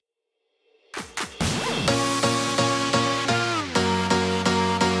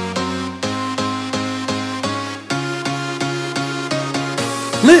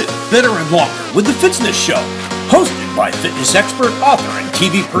better, and longer with the Fitzness Show, hosted by fitness expert, author, and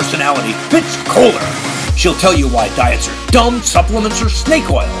TV personality Fitz Kohler. She'll tell you why diets are dumb, supplements are snake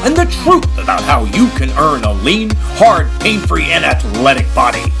oil, and the truth about how you can earn a lean, hard, pain-free, and athletic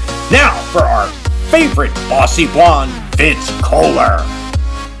body. Now for our favorite bossy blonde, Fitz Kohler.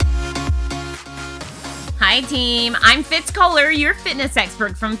 Hi team, I'm Fitz Kohler, your fitness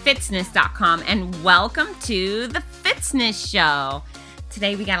expert from Fitzness.com, and welcome to the Fitzness Show.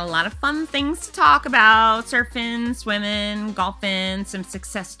 Today we got a lot of fun things to talk about: surfing, swimming, golfing, some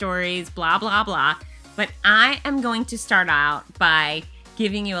success stories, blah, blah, blah. But I am going to start out by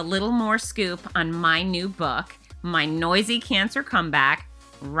giving you a little more scoop on my new book, My Noisy Cancer Comeback,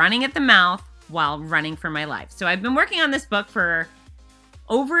 Running at the Mouth While Running for My Life. So I've been working on this book for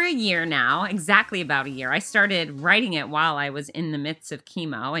over a year now, exactly about a year. I started writing it while I was in the midst of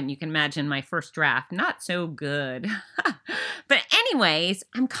chemo, and you can imagine my first draft, not so good. But anyways,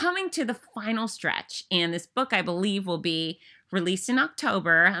 I'm coming to the final stretch, and this book, I believe, will be released in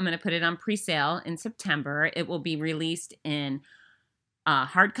October. I'm going to put it on pre-sale in September. It will be released in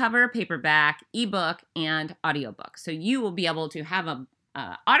hardcover, paperback, ebook, and audiobook. So you will be able to have a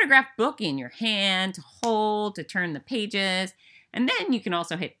autographed book in your hand to hold, to turn the pages. And then you can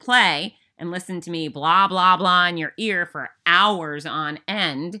also hit play and listen to me blah, blah, blah in your ear for hours on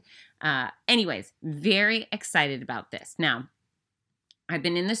end. Anyways, very excited about this. Now, I've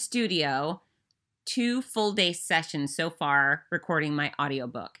been in the studio 2 full-day sessions so far recording my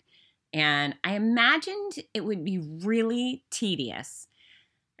audiobook. And I imagined it would be really tedious.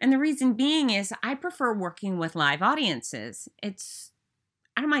 And the reason being is I prefer working with live audiences.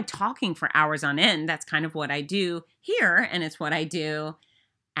 I don't mind talking for hours on end. That's kind of what I do here, and it's what I do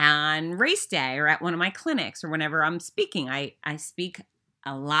on race day or at one of my clinics or whenever I'm speaking. I speak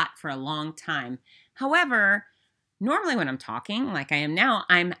a lot for a long time. However, normally when I'm talking, like I am now,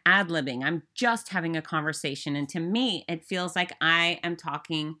 I'm ad-libbing. I'm just having a conversation, and to me, it feels like I am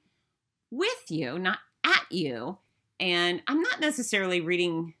talking with you, not at you. And I'm not necessarily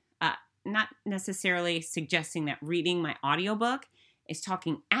suggesting that reading my audiobook is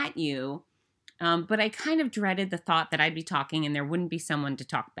talking at you, but I kind of dreaded the thought that I'd be talking and there wouldn't be someone to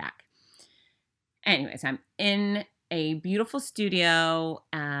talk back. Anyways, I'm in a beautiful studio,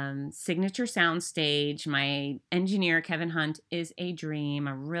 signature sound stage. My engineer, Kevin Hunt, is a dream,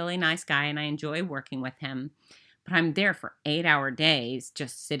 a really nice guy, and I enjoy working with him. But I'm there for 8-hour days,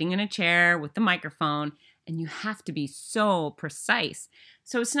 just sitting in a chair with the microphone, and you have to be so precise.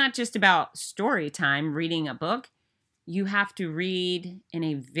 So it's not just about story time, reading a book. You have to read in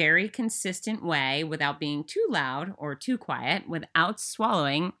a very consistent way without being too loud or too quiet, without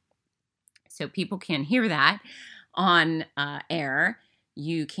swallowing, so people can hear that on air.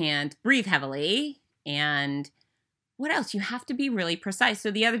 You can't breathe heavily. And what else? You have to be really precise.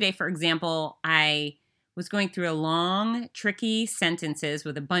 So the other day, for example, I was going through a long, tricky sentences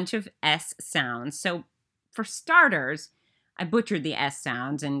with a bunch of S sounds. So for starters, I butchered the S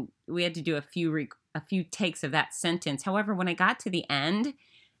sounds, and we had to do a few takes of that sentence. However, when I got to the end,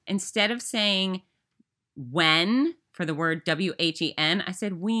 instead of saying when for the word W-H-E-N, I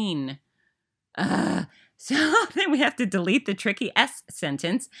said ween. So then we have to delete the tricky S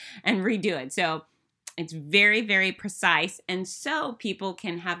sentence and redo it. So it's very, very precise. And so people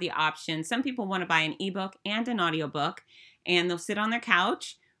can have the option. Some people want to buy an ebook and an audiobook, and they'll sit on their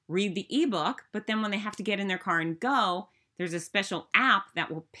couch, read the ebook, but then when they have to get in their car and go, there's a special app that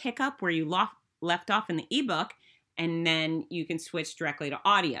will pick up where you left off in the ebook, and then you can switch directly to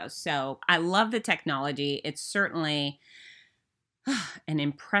audio. So I love the technology. It's certainly an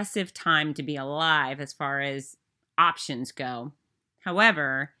impressive time to be alive as far as options go.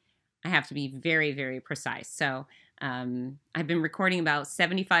 However, I have to be very, very precise. So I've been recording about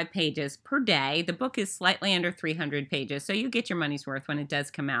 75 pages per day. The book is slightly under 300 pages, so you get your money's worth when it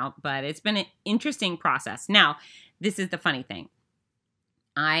does come out, but it's been an interesting process. Now, this is the funny thing.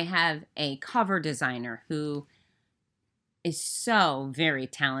 I have a cover designer who is so very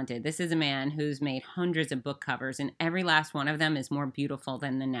talented. This is a man who's made hundreds of book covers, and every last one of them is more beautiful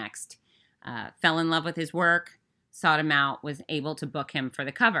than the next. Fell in love with his work, sought him out, was able to book him for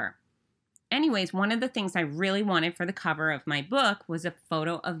the cover. Anyways, one of the things I really wanted for the cover of my book was a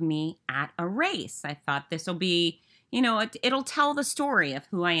photo of me at a race. I thought this will be, it'll tell the story of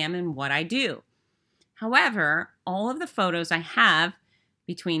who I am and what I do. However, all of the photos I have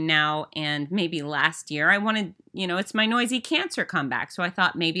between now and maybe last year, I wanted, it's my noisy cancer comeback. So I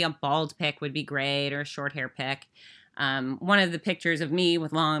thought maybe a bald pic would be great, or a short hair pic. One of the pictures of me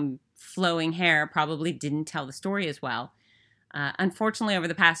with long flowing hair probably didn't tell the story as well. Unfortunately, over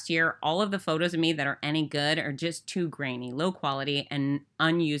the past year, all of the photos of me that are any good are just too grainy, low quality, and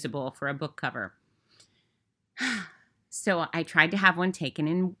unusable for a book cover. So I tried to have one taken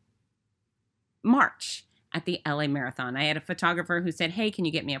in March at the LA Marathon. I had a photographer who said, hey, can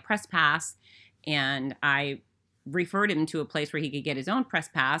you get me a press pass? And I referred him to a place where he could get his own press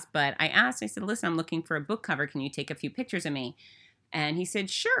pass. But I said, listen, I'm looking for a book cover. Can you take a few pictures of me? And he said,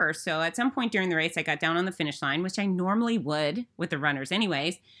 sure. So at some point during the race, I got down on the finish line, which I normally would with the runners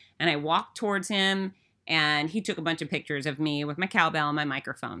anyways. And I walked towards him and he took a bunch of pictures of me with my cowbell and my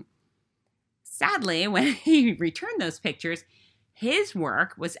microphone. Sadly, when he returned those pictures, his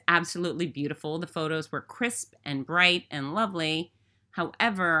work was absolutely beautiful. The photos were crisp and bright and lovely.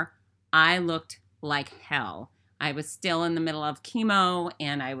 However, I looked like hell. I was still in the middle of chemo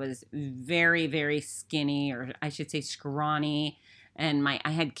and I was very, very skinny, or I should say scrawny. And I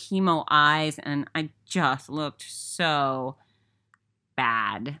had chemo eyes and I just looked so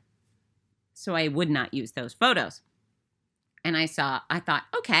bad. So I would not use those photos. And I thought,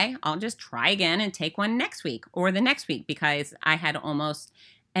 okay, I'll just try again and take one next week or the next week, because I had almost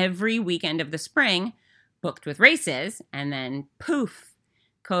every weekend of the spring booked with races. And then poof,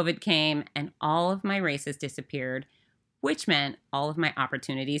 COVID came and all of my races disappeared, which meant all of my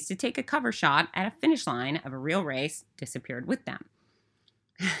opportunities to take a cover shot at a finish line of a real race disappeared with them.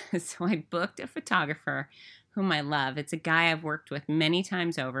 So I booked a photographer whom I love. It's a guy I've worked with many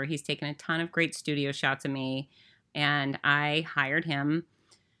times over. He's taken a ton of great studio shots of me. And I hired him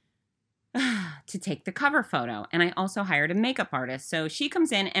to take the cover photo. And I also hired a makeup artist. So she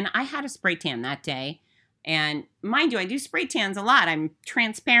comes in and I had a spray tan that day. And mind you, I do spray tans a lot. I'm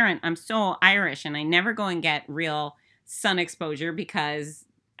transparent. I'm so Irish and I never go and get real sun exposure because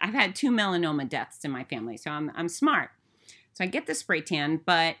I've had 2 melanoma deaths in my family. So I'm smart. So I get the spray tan,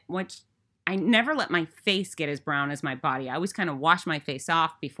 but I never let my face get as brown as my body. I always kind of wash my face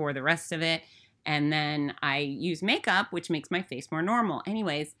off before the rest of it. And then I use makeup, which makes my face more normal.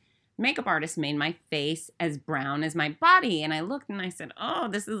 Anyways, makeup artist made my face as brown as my body. And I looked and I said, oh,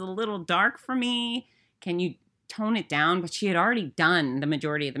 this is a little dark for me. Can you tone it down? But she had already done the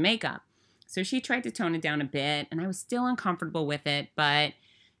majority of the makeup. So she tried to tone it down a bit and I was still uncomfortable with it. But,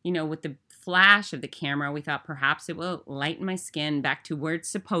 with the flash of the camera, we thought perhaps it will lighten my skin back to where it's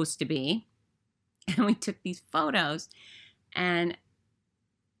supposed to be. And we took these photos. And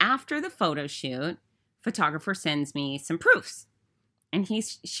after the photo shoot, photographer sends me some proofs and he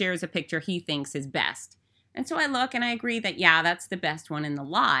shares a picture he thinks is best. And so I look and I agree that, yeah, that's the best one in the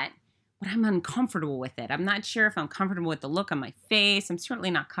lot, but I'm uncomfortable with it. I'm not sure if I'm comfortable with the look on my face. I'm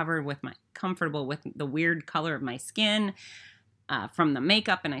certainly not comfortable with the weird color of my skin from the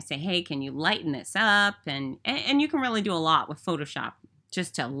makeup. And I say, hey, can you lighten this up? And you can really do a lot with Photoshop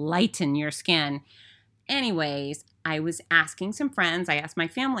just to lighten your skin. Anyways, I was asking some friends. I asked my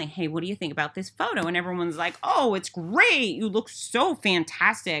family, hey, what do you think about this photo? And everyone's like, oh, it's great. You look so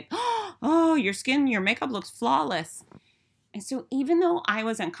fantastic. Oh, your skin, your makeup looks flawless. And so even though I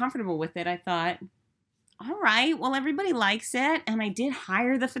was uncomfortable with it, I thought, all right, well, everybody likes it. And I did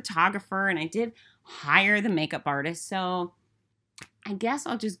hire the photographer and I did hire the makeup artist. So I guess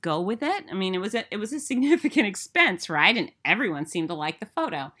I'll just go with it. I mean, it was a significant expense, right? And everyone seemed to like the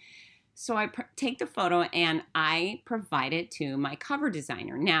photo. So I take the photo and I provide it to my cover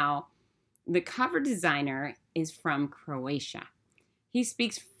designer. Now, the cover designer is from Croatia. He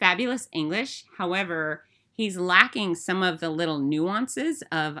speaks fabulous English. However, he's lacking some of the little nuances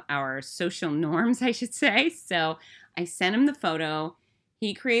of our social norms, I should say. So I sent him the photo.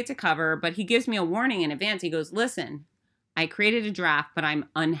 He creates a cover, but he gives me a warning in advance. He goes, listen, I created a draft, but I'm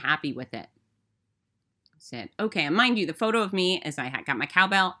unhappy with it. Said, okay, and mind you, the photo of me is I got my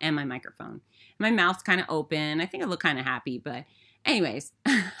cowbell and my microphone. My mouth's kind of open. I think I look kind of happy, but anyways,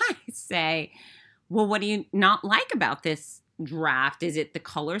 I say, well, what do you not like about this draft? Is it the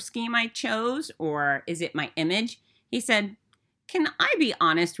color scheme I chose or is it my image? He said, can I be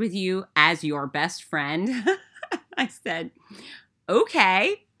honest with you as your best friend? I said,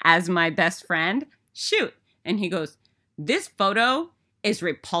 okay, as my best friend, shoot. And he goes, this photo is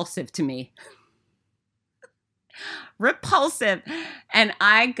repulsive to me. Repulsive. And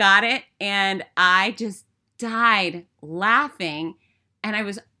I got it and I just died laughing. And I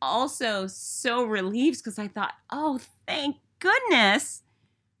was also so relieved because I thought, oh, thank goodness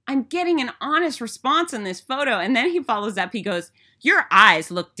I'm getting an honest response on this photo. And then he follows up. He goes, your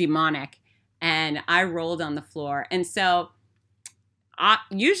eyes look demonic. And I rolled on the floor. And so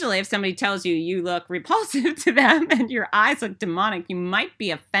usually if somebody tells you you look repulsive to them and your eyes look demonic, you might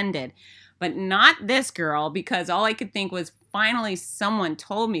be offended. But not this girl, because all I could think was finally someone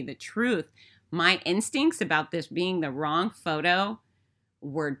told me the truth. my instincts about this being the wrong photo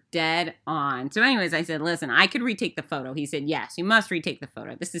were dead on. So anyways, I said, listen, I could retake the photo. He said, yes, you must retake the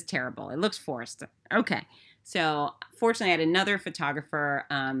photo. This is terrible. It looks forced. Okay. So fortunately, I had another photographer,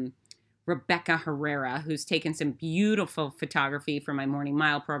 Rebecca Herrera, who's taken some beautiful photography for my Morning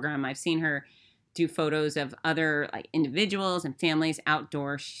Mile program. I've seen her do photos of other like individuals and families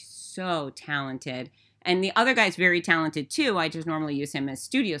outdoors. She's so talented. And the other guy's very talented too. I just normally use him as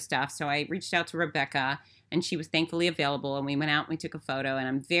studio stuff. So I reached out to Rebecca and she was thankfully available. And we went out and we took a photo and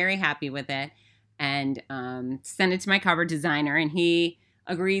I'm very happy with it. And sent it to my cover designer and he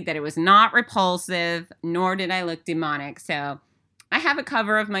agreed that it was not repulsive, nor did I look demonic. So I have a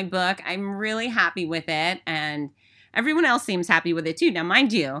cover of my book. I'm really happy with it. And everyone else seems happy with it too. Now,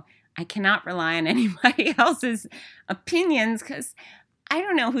 mind you, I cannot rely on anybody else's opinions because I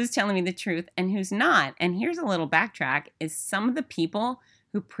don't know who's telling me the truth and who's not. And here's a little backtrack is some of the people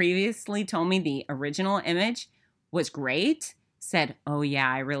who previously told me the original image was great said, oh yeah,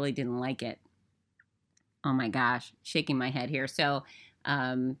 I really didn't like it. Oh my gosh, shaking my head here. So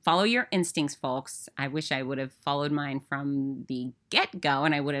follow your instincts, folks. I wish I would have followed mine from the get-go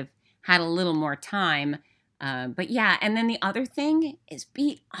and I would have had a little more time. But yeah, and then the other thing is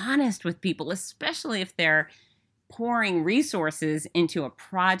be honest with people, especially if they're pouring resources into a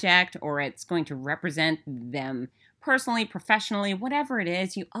project or it's going to represent them personally, professionally, whatever it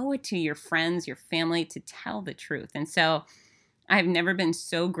is, you owe it to your friends, your family to tell the truth. And so I've never been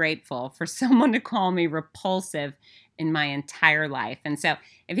so grateful for someone to call me repulsive in my entire life. And so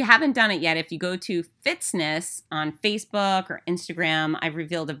if you haven't done it yet, if you go to Fitzness on Facebook or Instagram, I've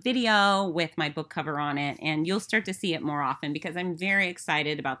revealed a video with my book cover on it, and you'll start to see it more often because I'm very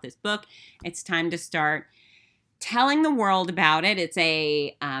excited about this book. It's time to start telling the world about it. It's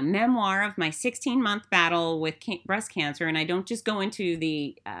a memoir of my 16-month battle with breast cancer, and I don't just go into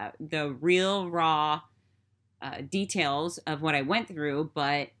the real, raw details of what I went through,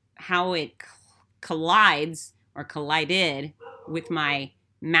 but how it collides or collided with my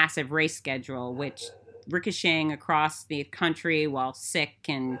massive race schedule, which ricocheting across the country while sick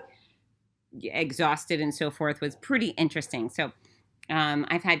and exhausted and so forth was pretty interesting. So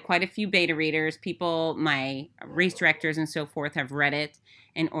I've had quite a few beta readers. People, my race directors and so forth have read it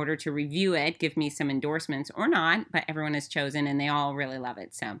in order to review it, give me some endorsements or not, but everyone has chosen and they all really love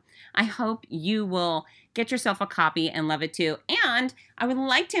it. So I hope you will get yourself a copy and love it too. And I would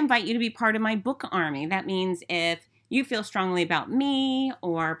like to invite you to be part of my book army. That means if you feel strongly about me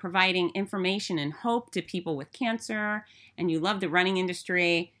or providing information and hope to people with cancer and you love the running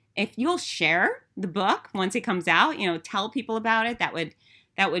industry, if you'll share the book once it comes out, tell people about it, that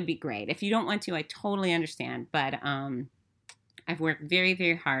would be great. If you don't want to, I totally understand. But I've worked very,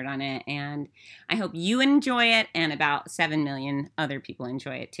 very hard on it, and I hope you enjoy it, and about 7 million other people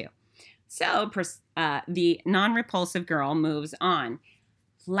enjoy it too. So the non-repulsive girl moves on.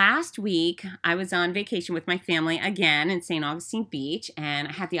 Last week, I was on vacation with my family again in St. Augustine Beach, and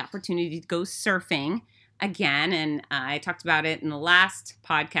I had the opportunity to go surfing again, and I talked about it in the last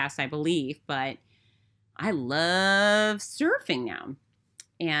podcast, I believe, but I love surfing now.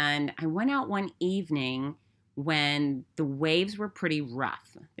 And I went out one evening when the waves were pretty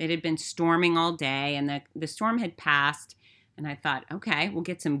rough. It had been storming all day, and the storm had passed, and I thought, okay, we'll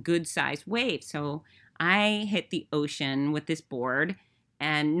get some good-sized waves. So I hit the ocean with this board,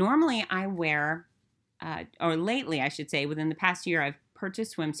 and normally I wear, or lately I should say, within the past year, I've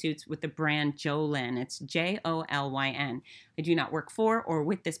purchased swimsuits with the brand Jolyn. It's Jolyn. I do not work for or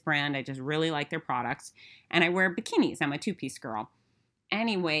with this brand. I just really like their products. And I wear bikinis. I'm a two-piece girl.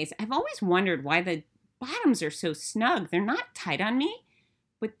 Anyways, I've always wondered why the bottoms are so snug. They're not tight on me,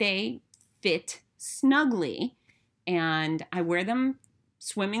 but they fit snugly. And I wear them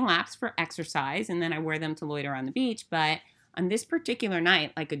swimming laps for exercise, and then I wear them to loiter on the beach. But on this particular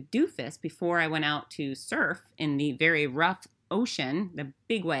night, like a doofus, before I went out to surf in the very rough ocean, the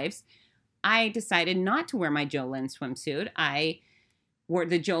big waves, I decided not to wear my Jolyn swimsuit. I wore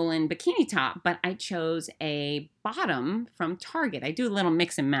the Jolyn bikini top, but I chose a bottom from Target. I do a little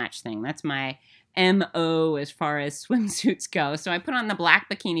mix and match thing. That's my MO as far as swimsuits go. So I put on the black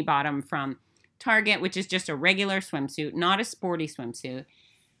bikini bottom from Target, which is just a regular swimsuit, not a sporty swimsuit.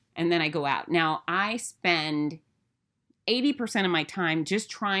 And then I go out. Now, I spend 80% of my time just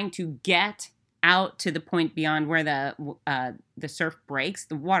trying to get out to the point beyond where the surf breaks.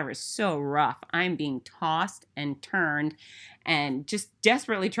 The water is so rough. I'm being tossed and turned and just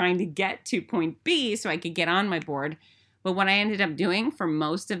desperately trying to get to point B so I could get on my board. But what I ended up doing for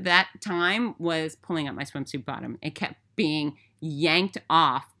most of that time was pulling up my swimsuit bottom. It kept being yanked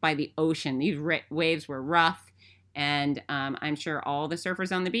off by the ocean. These waves were rough, And I'm sure all the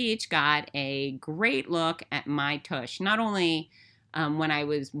surfers on the beach got a great look at my tush. Not only when I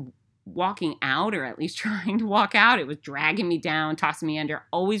was walking out, or at least trying to walk out, it was dragging me down, tossing me under,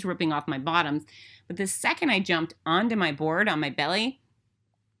 always ripping off my bottoms. But the second I jumped onto my board on my belly,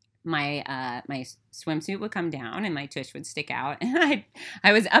 my swimsuit would come down and my tush would stick out, and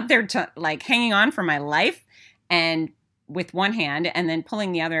I was up there like hanging on for my life, and with one hand, and then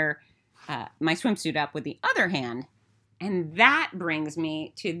pulling the other my swimsuit up with the other hand. And that brings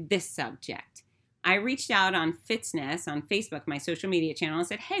me to this subject. I reached out on Fitzness on Facebook, my social media channel, and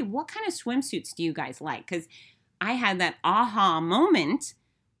said, hey, what kind of swimsuits do you guys like? Because I had that aha moment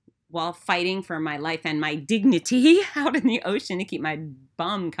while fighting for my life and my dignity out in the ocean to keep my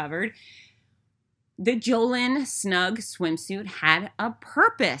bum covered. The Jolene Snug swimsuit had a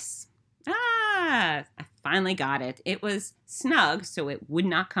purpose. I finally got it. It was snug, so it would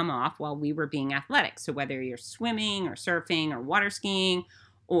not come off while we were being athletic. So whether you're swimming or surfing or water skiing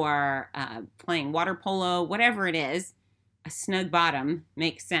or playing water polo, whatever it is, a snug bottom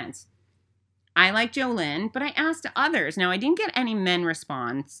makes sense. I like Jolene, but I asked others. Now, I didn't get any men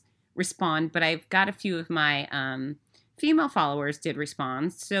respond, but I've got a few of my female followers did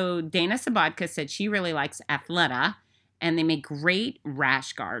respond. So Dana Sabatka said she really likes Athleta, and they make great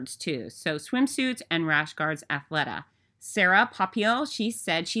rash guards too. So swimsuits and rash guards, Athleta. Sarah Papio, she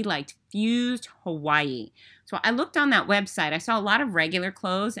said she liked Fused Hawaii. So I looked on that website. I saw a lot of regular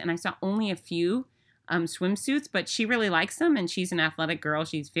clothes, and I saw only a few swimsuits, but she really likes them, and she's an athletic girl.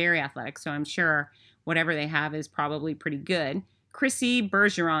 She's very athletic, so I'm sure whatever they have is probably pretty good. Chrissy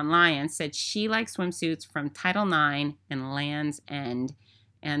Bergeron-Lyon said she likes swimsuits from Title IX and Land's End,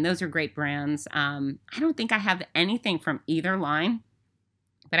 and those are great brands. I don't think I have anything from either line,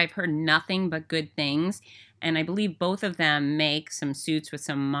 but I've heard nothing but good things, and I believe both of them make some suits with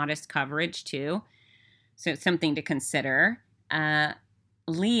some modest coverage too, so it's something to consider.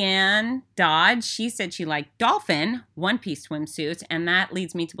 Leanne Dodge, she said she liked Dolphin one-piece swimsuits, and that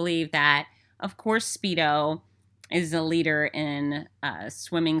leads me to believe that, of course, Speedo is a leader in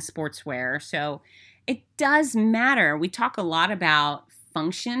swimming sportswear. So it does matter. We talk a lot about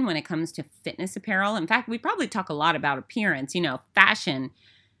function when it comes to fitness apparel. In fact, we probably talk a lot about appearance, fashion,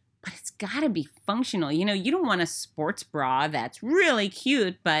 but it's got to be functional. You don't want a sports bra that's really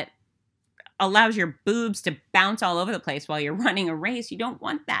cute, but allows your boobs to bounce all over the place while you're running a race. You don't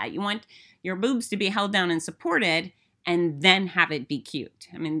want that. You want your boobs to be held down and supported, and then have it be cute.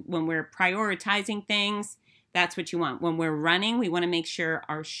 I mean, when we're prioritizing things, that's what you want. When we're running, we want to make sure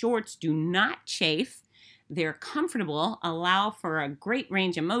our shorts do not chafe. They're comfortable, allow for a great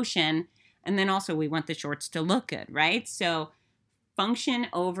range of motion, and then also we want the shorts to look good, right? So function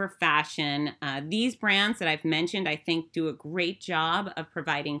over fashion. These brands that I've mentioned, I think, do a great job of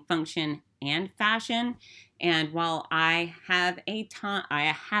providing function and fashion. And while I have had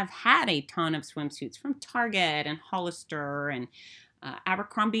a ton of swimsuits from Target and Hollister and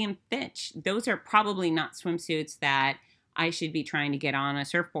Abercrombie and Fitch, those are probably not swimsuits that I should be trying to get on a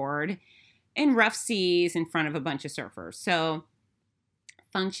surfboard in rough seas in front of a bunch of surfers. So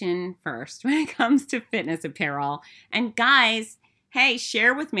function first when it comes to fitness apparel. And guys, hey,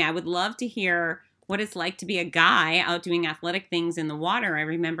 share with me. I would love to hear what it's like to be a guy out doing athletic things in the water. I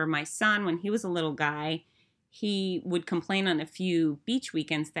remember my son, when he was a little guy, he would complain on a few beach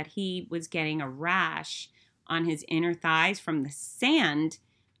weekends that he was getting a rash on his inner thighs from the sand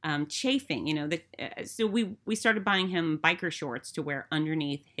chafing. So we started buying him biker shorts to wear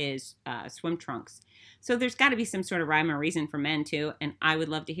underneath his swim trunks. So there's got to be some sort of rhyme or reason for men too, and I would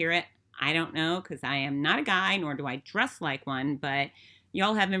love to hear it. I don't know, because I am not a guy, nor do I dress like one, but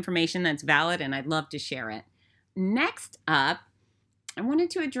y'all have information that's valid, and I'd love to share it. Next up, I wanted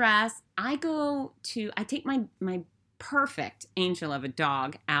to address, I take my perfect angel of a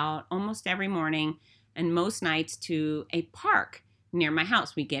dog out almost every morning and most nights to a park near my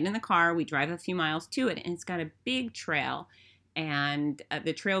house. We get in the car, we drive a few miles to it, and it's got a big trail. And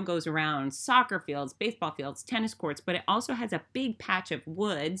the trail goes around soccer fields, baseball fields, tennis courts, but it also has a big patch of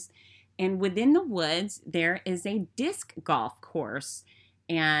woods. And within the woods, there is a disc golf course.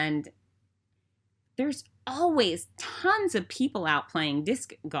 And there's always tons of people out playing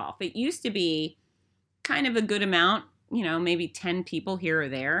disc golf. It used to be kind of a good amount, maybe 10 people here or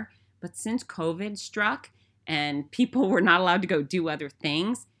there. But since COVID struck and people were not allowed to go do other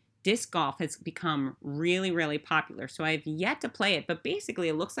things, disc golf has become really, really popular. So I've yet to play it, but basically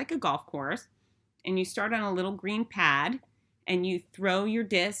it looks like a golf course, and you start on a little green pad and you throw your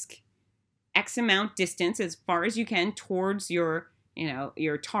disc X amount distance as far as you can towards your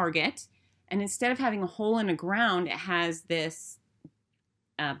target. And instead of having a hole in the ground, it has this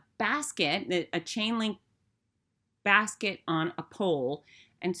basket, a chain link basket on a pole.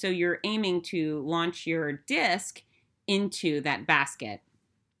 And so you're aiming to launch your disc into that basket.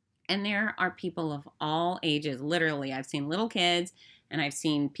 And there are people of all ages. Literally, I've seen little kids and I've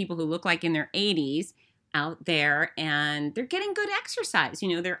seen people who look like in their 80s out there, and they're getting good exercise.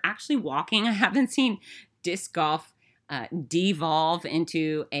 You know, they're actually walking. I haven't seen disc golf devolve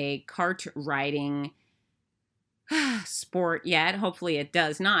into a cart riding sport yet. Hopefully it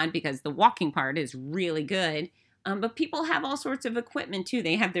does not, because the walking part is really good. But people have all sorts of equipment too.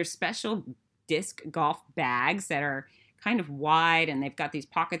 They have their special disc golf bags that are kind of wide, and they've got these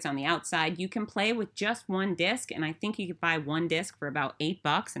pockets on the outside. You can play with just one disc, and I think you could buy one disc for about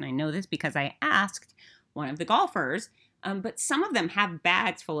 $8. And I know this because I asked one of the golfers. But some of them have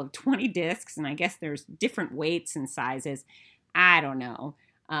bags full of 20 discs, and I guess there's different weights and sizes. I don't know.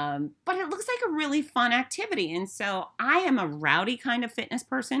 But it looks like a really fun activity. And so I am a rowdy kind of fitness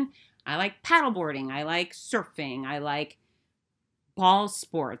person. I like paddleboarding. I like surfing. I like ball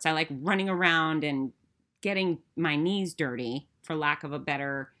sports. I like running around and getting my knees dirty, for lack of a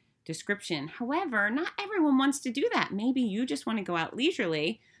better description. However, not everyone wants to do that. Maybe you just want to go out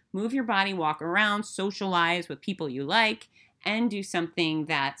leisurely, move your body, walk around, socialize with people you like, and do something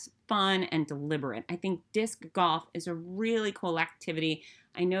that's fun and deliberate. I think disc golf is a really cool activity.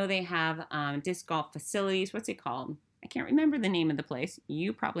 I know they have disc golf facilities. What's it called? I can't remember the name of the place.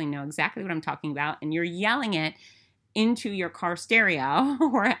 You probably know exactly what I'm talking about. And you're yelling it into your car stereo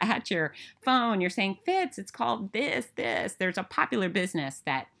or at your phone. You're saying, Fitz, it's called this. There's a popular business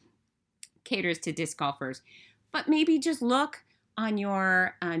that caters to disc golfers. But maybe just look on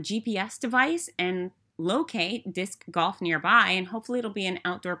your GPS device and locate disc golf nearby, and hopefully it'll be an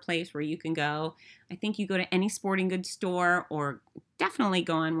outdoor place where you can go. I think you go to any sporting goods store, or definitely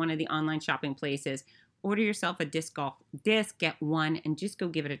go on one of the online shopping places, order yourself a disc golf disc, get one, and just go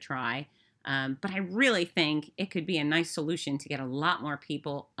give it a try. But I really think it could be a nice solution to get a lot more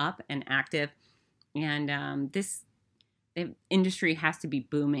people up and active. And the industry has to be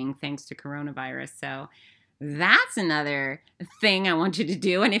booming thanks to coronavirus. So that's another thing I want you to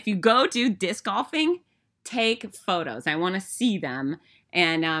do. And if you go do disc golfing, take photos. I want to see them.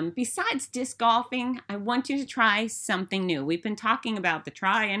 And besides disc golfing, I want you to try something new. We've been talking about the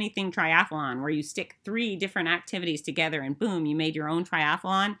Try Anything Triathlon, where you stick 3 different activities together and boom, you made your own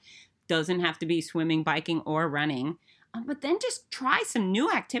triathlon. Doesn't have to be swimming, biking, or running. But then just try some new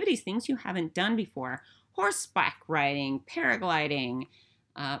activities, things you haven't done before. Horseback riding, paragliding,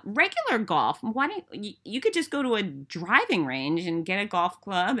 regular golf. Why don't you could just go to a driving range and get a golf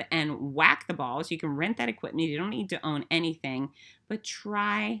club and whack the balls. You can rent that equipment. You don't need to own anything, but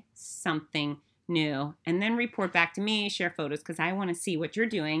try something new and then report back to me, share photos, because I want to see what you're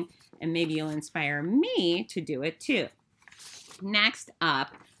doing, and maybe you'll inspire me to do it too. Next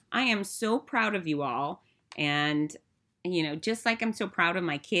up, I am so proud of you all, and just like I'm so proud of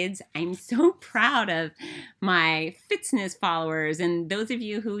my kids, I'm so proud of my Fitzness followers and those of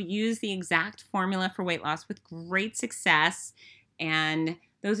you who use the exact formula for weight loss with great success, and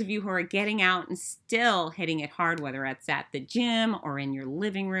those of you who are getting out and still hitting it hard, whether it's at the gym or in your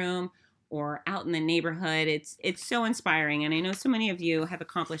living room or out in the neighborhood. It's so inspiring, and I know so many of you have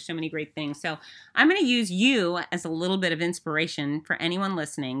accomplished so many great things. So I'm going to use you as a little bit of inspiration for anyone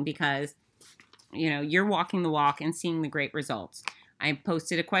listening, because you're walking the walk and seeing the great results. I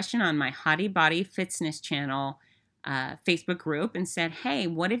posted a question on my Hottie Body Fitzness channel Facebook group and said, hey,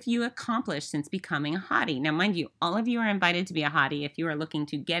 what have you accomplished since becoming a hottie? Now, mind you, all of you are invited to be a hottie if you are looking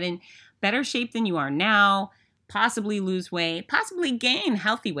to get in better shape than you are now, possibly lose weight, possibly gain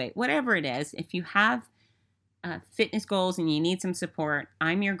healthy weight, whatever it is. If you have fitness goals and you need some support,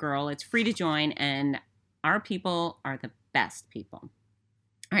 I'm your girl. It's free to join, and our people are the best people.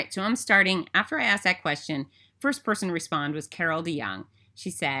 All right, so I'm starting. After I asked that question, first person to respond was Carol DeYoung. She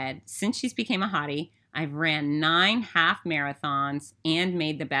said, since she's became a hottie, I've ran 9 half marathons and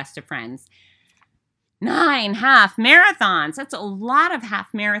made the best of friends. 9 half marathons. That's a lot of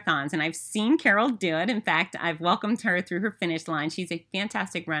half marathons. And I've seen Carol do it. In fact, I've welcomed her through her finish line. She's a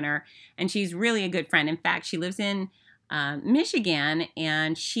fantastic runner, and she's really a good friend. In fact, she lives in Michigan,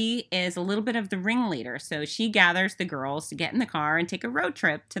 and she is a little bit of the ringleader. So she gathers the girls to get in the car and take a road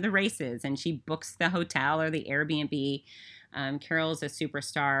trip to the races, and she books the hotel or the Airbnb. Carol's a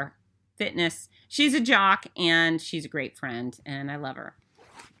superstar fitness. She's a jock, and she's a great friend, and I love her.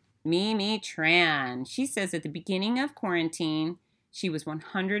 Mimi Tran. She says at the beginning of quarantine, she was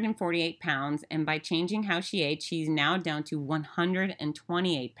 148 pounds, and by changing how she ate, she's now down to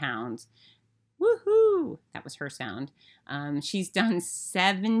 128 pounds. Woohoo! That was her sound. She's done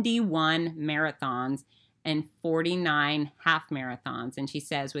 71 marathons and 49 half marathons. And she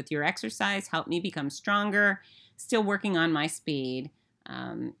says, with your exercise, helped me become stronger, still working on my speed.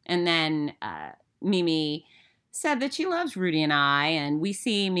 And then Mimi said that she loves Rudy and I, and we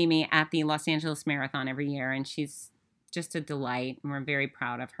see Mimi at the Los Angeles Marathon every year, and she's just a delight, and we're very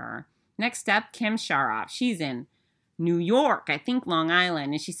proud of her. Next up, Kim Sharoff. She's in New York, I think Long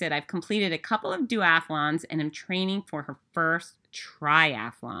Island, and she said, I've completed a couple of duathlons and am training for her first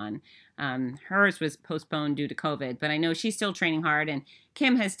triathlon. Hers was postponed due to COVID, but I know she's still training hard, and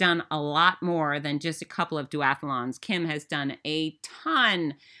Kim has done a lot more than just a couple of duathlons. Kim has done a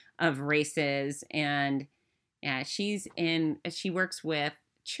ton of races, and yeah, she works with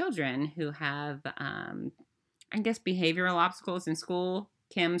children who have, I guess, behavioral obstacles in school.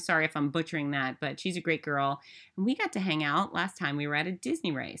 Kim, sorry if I'm butchering that, but she's a great girl. And we got to hang out last time we were at a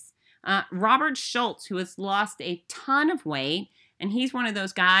Disney race. Robert Schultz, who has lost a ton of weight, and he's one of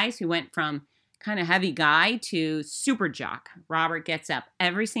those guys who went from kind of heavy guy to super jock. Robert gets up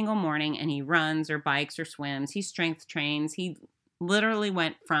every single morning and he runs or bikes or swims. He strength trains. He literally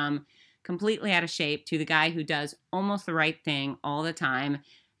went from completely out of shape to the guy who does almost the right thing all the time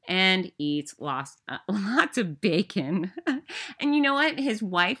and eats lots of bacon. And you know what? His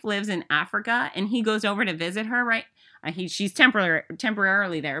wife lives in Africa, and he goes over to visit her, right? She's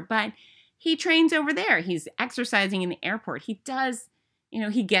temporarily there, but he trains over there. He's exercising in the airport. He does,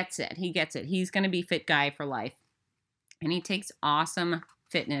 he gets it. He's going to be fit guy for life. And he takes awesome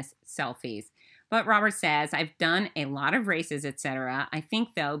fitness selfies. But Robert says, I've done a lot of races, etc. I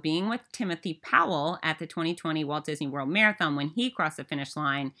think, though, being with Timothy Powell at the 2020 Walt Disney World Marathon when he crossed the finish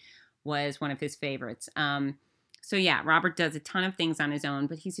line was one of his favorites. So yeah, Robert does a ton of things on his own,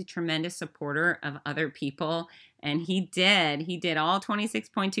 but he's a tremendous supporter of other people. And he did all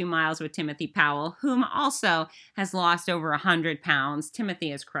 26.2 miles with Timothy Powell, whom also has lost over 100 pounds.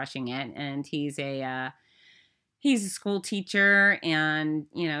 Timothy is crushing it, and he's a school teacher and,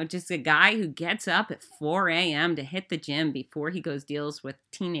 just a guy who gets up at 4 a.m. to hit the gym before he deals with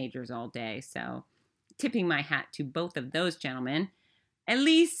teenagers all day. So tipping my hat to both of those gentlemen.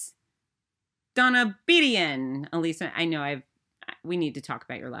 Elise Donabedian. Elise, I know we need to talk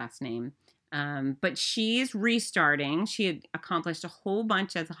about your last name. But she's restarting. She had accomplished a whole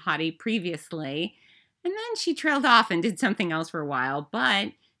bunch as a hottie previously, and then she trailed off and did something else for a while,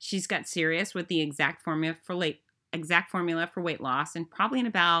 but she's got serious with the exact formula for weight loss, and probably in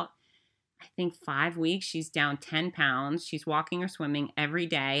about, I think, 5 weeks, she's down 10 pounds. She's walking or swimming every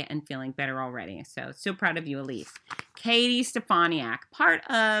day and feeling better already. So proud of you, Elise. Katie Stefaniak, part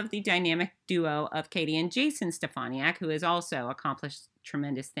of the dynamic duo of Katie and Jason Stefaniak, who has also accomplished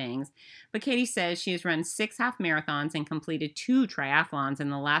tremendous things. But Katie says she has run 6 half marathons and completed 2 triathlons in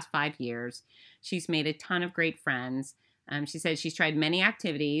the last 5 years. She's made a ton of great friends. She said she's tried many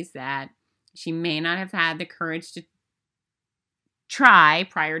activities that she may not have had the courage to try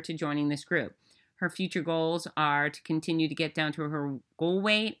prior to joining this group. Her future goals are to continue to get down to her goal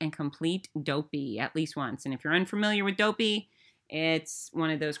weight and complete Dopey at least once. And if you're unfamiliar with Dopey, it's one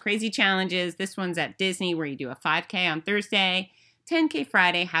of those crazy challenges. This one's at Disney where you do a 5K on Thursday, 10K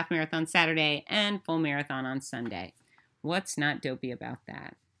Friday, half marathon Saturday, and full marathon on Sunday. What's not dopey about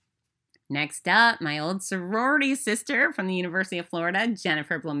that? Next up, my old sorority sister from the University of Florida,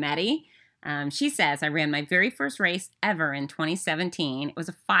 Jennifer Blometti. She says, I ran my very first race ever in 2017. It was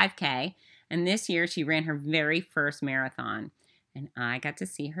a 5K, and this year she ran her very first marathon, and I got to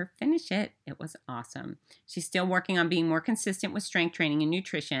see her finish it. It was awesome. She's still working on being more consistent with strength training and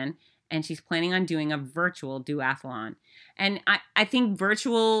nutrition, and she's planning on doing a virtual duathlon. And I think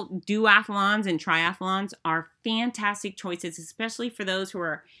virtual duathlons and triathlons are fantastic choices, especially for those who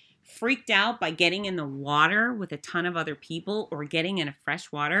are freaked out by getting in the water with a ton of other people or getting in a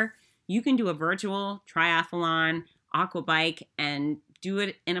fresh water. You can do a virtual triathlon, aqua bike, and do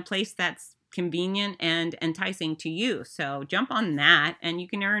it in a place that's convenient and enticing to you. So jump on that, and you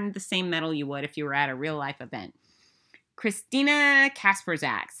can earn the same medal you would if you were at a real-life event. Christina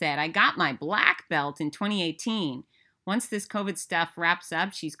Kasperzak said, I got my black belt in 2018. Once this COVID stuff wraps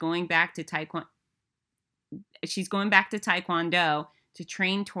up, she's going back to Taekwondo to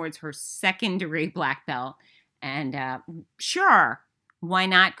train towards her second-degree black belt. And sure, why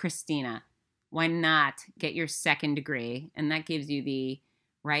not, Christina? Why not get your second degree? And that gives you the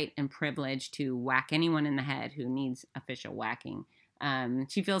right and privilege to whack anyone in the head who needs official whacking.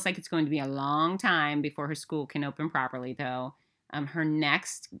 She feels like it's going to be a long time before her school can open properly, though. Her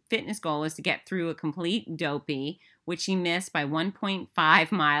next fitness goal is to get through a complete Dopey, which she missed by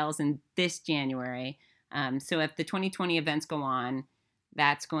 1.5 miles in this January. So if the 2020 events go on,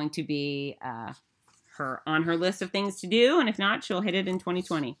 that's going to be her on her list of things to do. And if not, she'll hit it in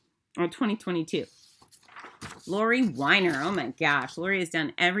 2020 or 2022. Lori Weiner. Oh my gosh. Lori has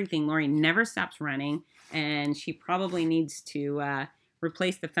done everything. Lori never stops running. and she probably needs to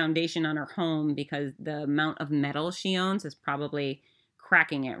replace the foundation on her home because the amount of metal she owns is probably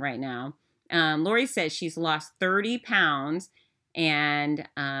cracking it right now. Lori says she's lost 30 pounds, and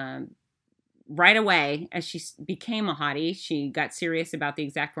right away, as she became a hottie, she got serious about the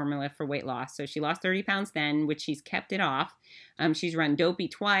exact formula for weight loss. So she lost 30 pounds then, which she's kept it off. She's run Dopey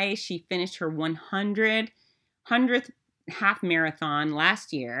twice. She finished her 100th half marathon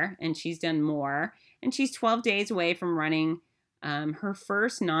last year, and she's done more. And she's 12 days away from running her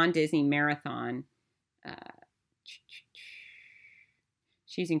first non-Disney marathon.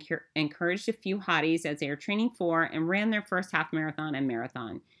 She's encouraged a few hotties as they are training for and ran their first half marathon and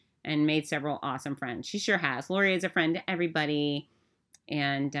marathon, and made several awesome friends. She sure has. Lori is a friend to everybody,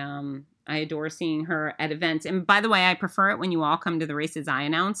 and I adore seeing her at events. And by the way, I prefer it when you all come to the races I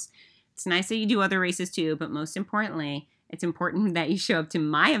announce. It's nice that you do other races too, but most importantly, it's important that you show up to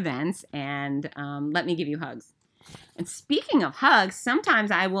my events and let me give you hugs. And speaking of hugs,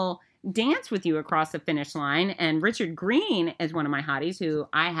 sometimes I will dance with you across the finish line. And Richard Green is one of my hotties who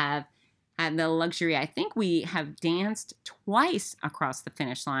I have had the luxury, I think we have danced twice across the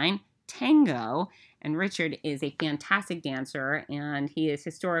finish line, tango. And Richard is a fantastic dancer, and he has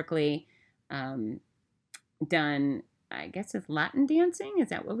historically done, I guess it's Latin dancing, is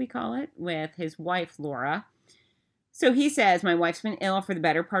that what we call it, with his wife, Laura. So he says, my wife's been ill for the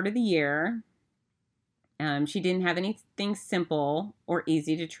better part of the year. She didn't have anything simple or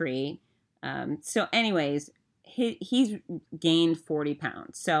easy to treat. So anyways, he's gained 40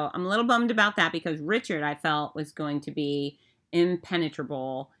 pounds. So I'm a little bummed about that because Richard, I felt, was going to be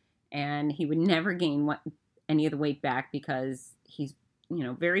impenetrable and he would never gain any of the weight back because he's,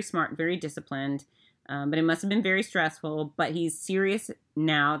 very smart, very disciplined. But it must have been very stressful. But he's serious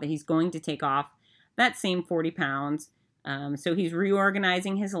now that he's going to take off that same 40 pounds. So he's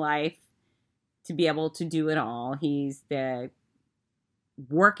reorganizing his life to be able to do it all. He's the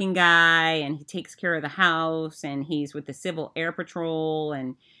working guy, and he takes care of the house, and he's with the Civil Air Patrol,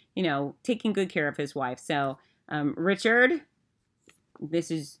 and taking good care of his wife. So Richard,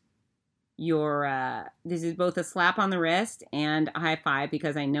 this is both a slap on the wrist and a high five,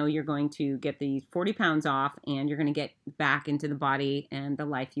 because I know you're going to get the 40 pounds off and you're going to get back into the body and the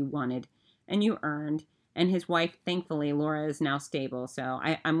life you wanted and you earned. And his wife, thankfully, Laura, is now stable. So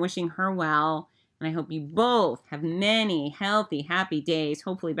I'm wishing her well. And I hope you both have many healthy, happy days,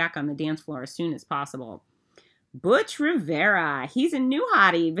 hopefully back on the dance floor as soon as possible. Butch Rivera, he's a new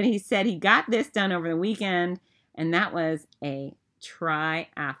hottie, but he said he got this done over the weekend, and that was a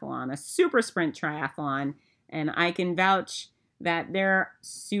triathlon, a super sprint triathlon. And I can vouch that they're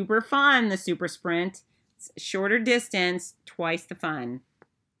super fun, the super sprint. Shorter distance, twice the fun.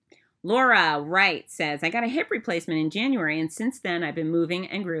 Laura Wright says, I got a hip replacement in January, and since then I've been moving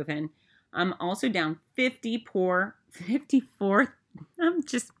and grooving. I'm also down 54, I'm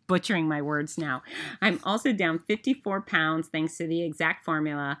just butchering my words now. I'm also down 54 pounds thanks to the exact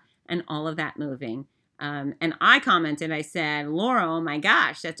formula and all of that moving. And I commented, I said, Laura, oh my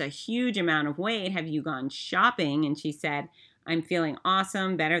gosh, that's a huge amount of weight. Have you gone shopping? And she said, I'm feeling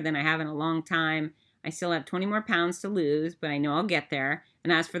awesome, better than I have in a long time. I still have 20 more pounds to lose, but I know I'll get there.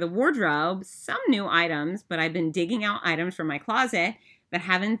 And as for the wardrobe, some new items, but I've been digging out items from my closet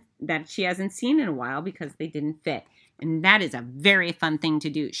that she hasn't seen in a while because they didn't fit. And that is a very fun thing to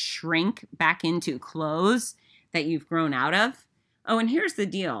do. Shrink back into clothes that you've grown out of. Oh, and here's the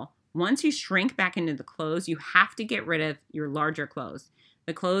deal. Once you shrink back into the clothes, you have to get rid of your larger clothes.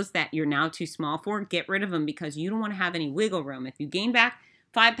 The clothes that you're now too small for, get rid of them because you don't want to have any wiggle room. If you gain back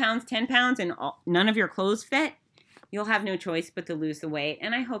 5 pounds, 10 pounds, and none of your clothes fit, you'll have no choice but to lose the weight.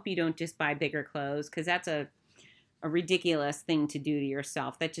 And I hope you don't just buy bigger clothes, because that's a ridiculous thing to do to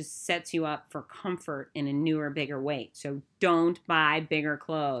yourself. That just sets you up for comfort in a newer, bigger weight. So don't buy bigger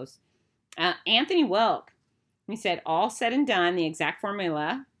clothes. Anthony Wilk, he said, all said and done, the exact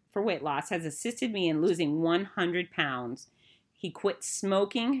formula for weight loss has assisted me in losing 100 pounds. He quit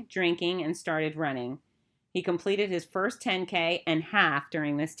smoking, drinking, and started running. He completed his first 10K and half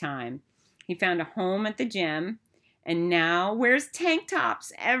during this time. He found a home at the gym and now wears tank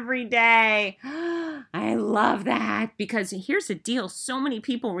tops every day. I love that, because here's the deal. So many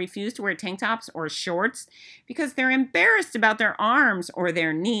people refuse to wear tank tops or shorts because they're embarrassed about their arms or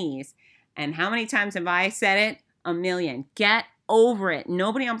their knees. And how many times have I said it? A million. Get over it.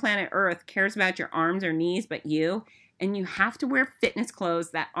 Nobody on planet Earth cares about your arms or knees but you. And you have to wear fitness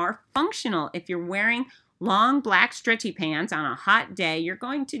clothes that are functional. If you're wearing long black stretchy pants on a hot day, you're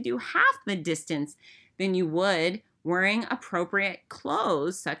going to do half the distance than you would wearing appropriate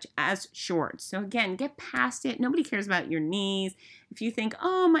clothes such as shorts. So again, get past it. Nobody cares about your knees. If you think,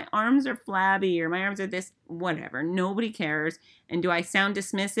 oh, my arms are flabby or my arms are this, whatever, nobody cares. And do I sound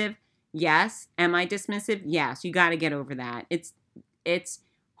dismissive? Yes. Am I dismissive? Yes. You got to get over that. It's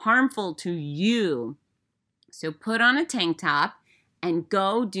harmful to you. So put on a tank top and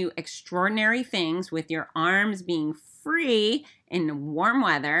go do extraordinary things with your arms being free in warm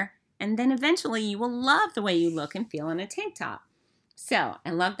weather. And then eventually you will love the way you look and feel in a tank top. So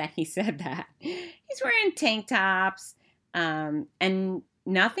I love that he said that. He's wearing tank tops, and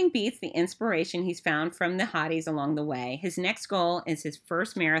nothing beats the inspiration he's found from the hotties along the way. His next goal is his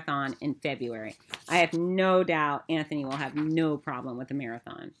first marathon in February. I have no doubt Anthony will have no problem with the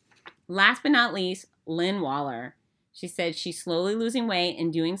marathon. Last but not least, Lynn Waller. She said she's slowly losing weight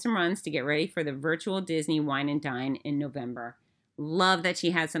and doing some runs to get ready for the virtual Disney Wine and Dine in November. Love that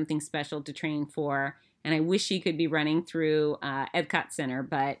she has something special to train for, and I wish she could be running through Epcot Center,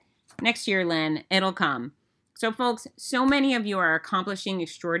 but next year, Lynn, it'll come. So folks, so many of you are accomplishing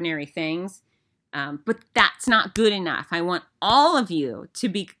extraordinary things, but that's not good enough. I want all of you to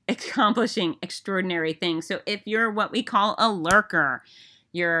be accomplishing extraordinary things. So if you're what we call a lurker,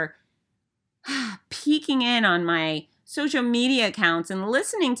 you're peeking in on my social media accounts and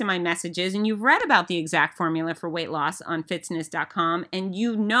listening to my messages, and you've read about the exact formula for weight loss on Fitzness.com, and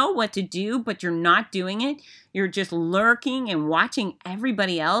you know what to do, but you're not doing it. You're just lurking and watching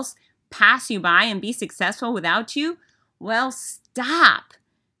everybody else pass you by and be successful without you. Well, stop.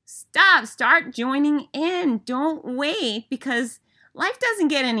 Start joining in. Don't wait, because life doesn't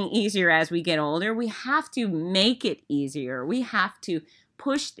get any easier as we get older. We have to make it easier. We have to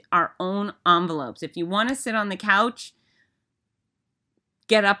push our own envelopes. If you want to sit on the couch,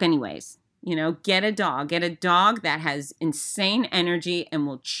 get up anyways. Get a dog. Get a dog that has insane energy and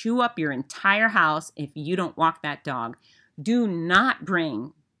will chew up your entire house if you don't walk that dog. Do not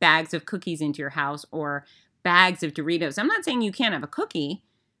bring bags of cookies into your house or bags of Doritos. I'm not saying you can't have a cookie,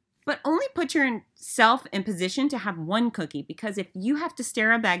 but only put yourself in position to have one cookie, because if you have to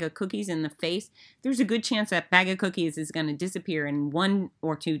stare a bag of cookies in the face, there's a good chance that bag of cookies is going to disappear in 1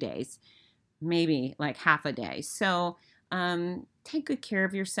 or 2 days, maybe like half a day. So take good care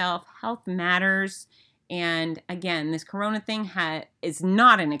of yourself. Health matters. And again, this corona thing is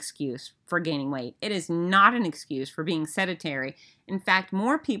not an excuse for gaining weight. It is not an excuse for being sedentary. In fact,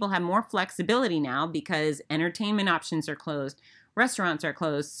 more people have more flexibility now because entertainment options are closed. Restaurants are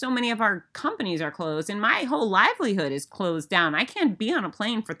closed. So many of our companies are closed, and my whole livelihood is closed down. I can't be on a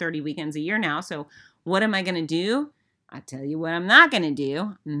plane for 30 weekends a year now. So what am I going to do? I tell you what I'm not going to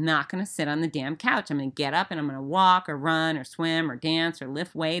do. I'm not going to sit on the damn couch. I'm going to get up and I'm going to walk or run or swim or dance or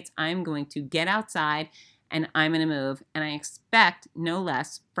lift weights. I'm going to get outside and I'm going to move. And I expect no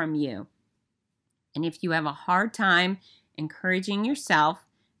less from you. And if you have a hard time encouraging yourself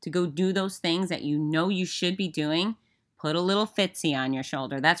to go do those things that you know you should be doing, put a little Fitzy on your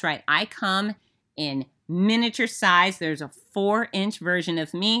shoulder. That's right. I come in miniature size. There's a 4-inch version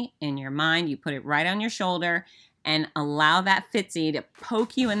of me in your mind. You put it right on your shoulder and allow that Fitzy to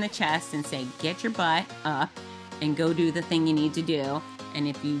poke you in the chest and say, get your butt up and go do the thing you need to do. And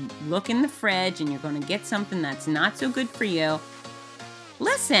if you look in the fridge and you're going to get something that's not so good for you,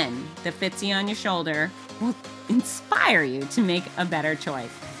 listen, the Fitzy on your shoulder will inspire you to make a better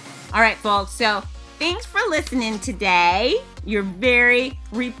choice. All right, folks, so thanks for listening today. Your very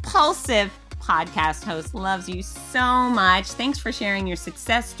repulsive podcast host loves you so much. Thanks for sharing your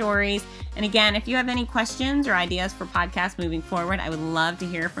success stories. And again, if you have any questions or ideas for podcasts moving forward, I would love to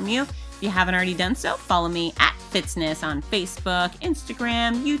hear from you. If you haven't already done so, follow me at Fitzness on Facebook,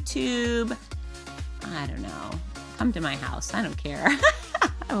 Instagram, YouTube. I don't know. Come to my house. I don't care.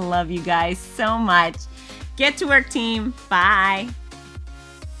 I love you guys so much. Get to work, team. Bye.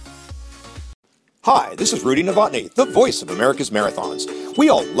 Hi, this is Rudy Novotny, the voice of America's Marathons. We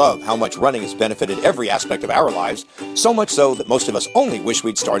all love how much running has benefited every aspect of our lives, so much so that most of us only wish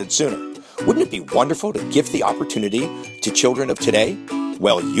we'd started sooner. Wouldn't it be wonderful to gift the opportunity to children of today?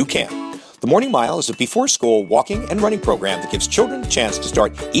 Well, you can. The Morning Mile is a before-school walking and running program that gives children a chance to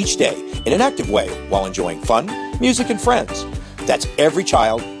start each day in an active way while enjoying fun, music, and friends. That's every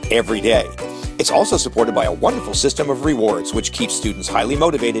child, every day. It's also supported by a wonderful system of rewards, which keeps students highly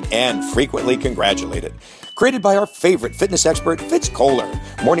motivated and frequently congratulated. Created by our favorite fitness expert, Fitz Kohler,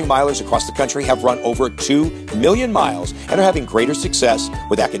 Morning Milers across the country have run over 2 million miles and are having greater success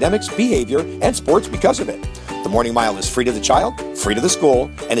with academics, behavior, and sports because of it. The Morning Mile is free to the child, free to the school,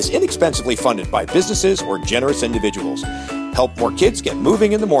 and is inexpensively funded by businesses or generous individuals. Help more kids get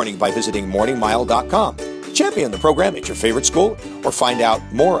moving in the morning by visiting morningmile.com. Champion the program at your favorite school or find out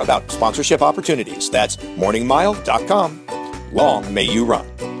more about sponsorship opportunities. That's morningmile.com. Long may you run.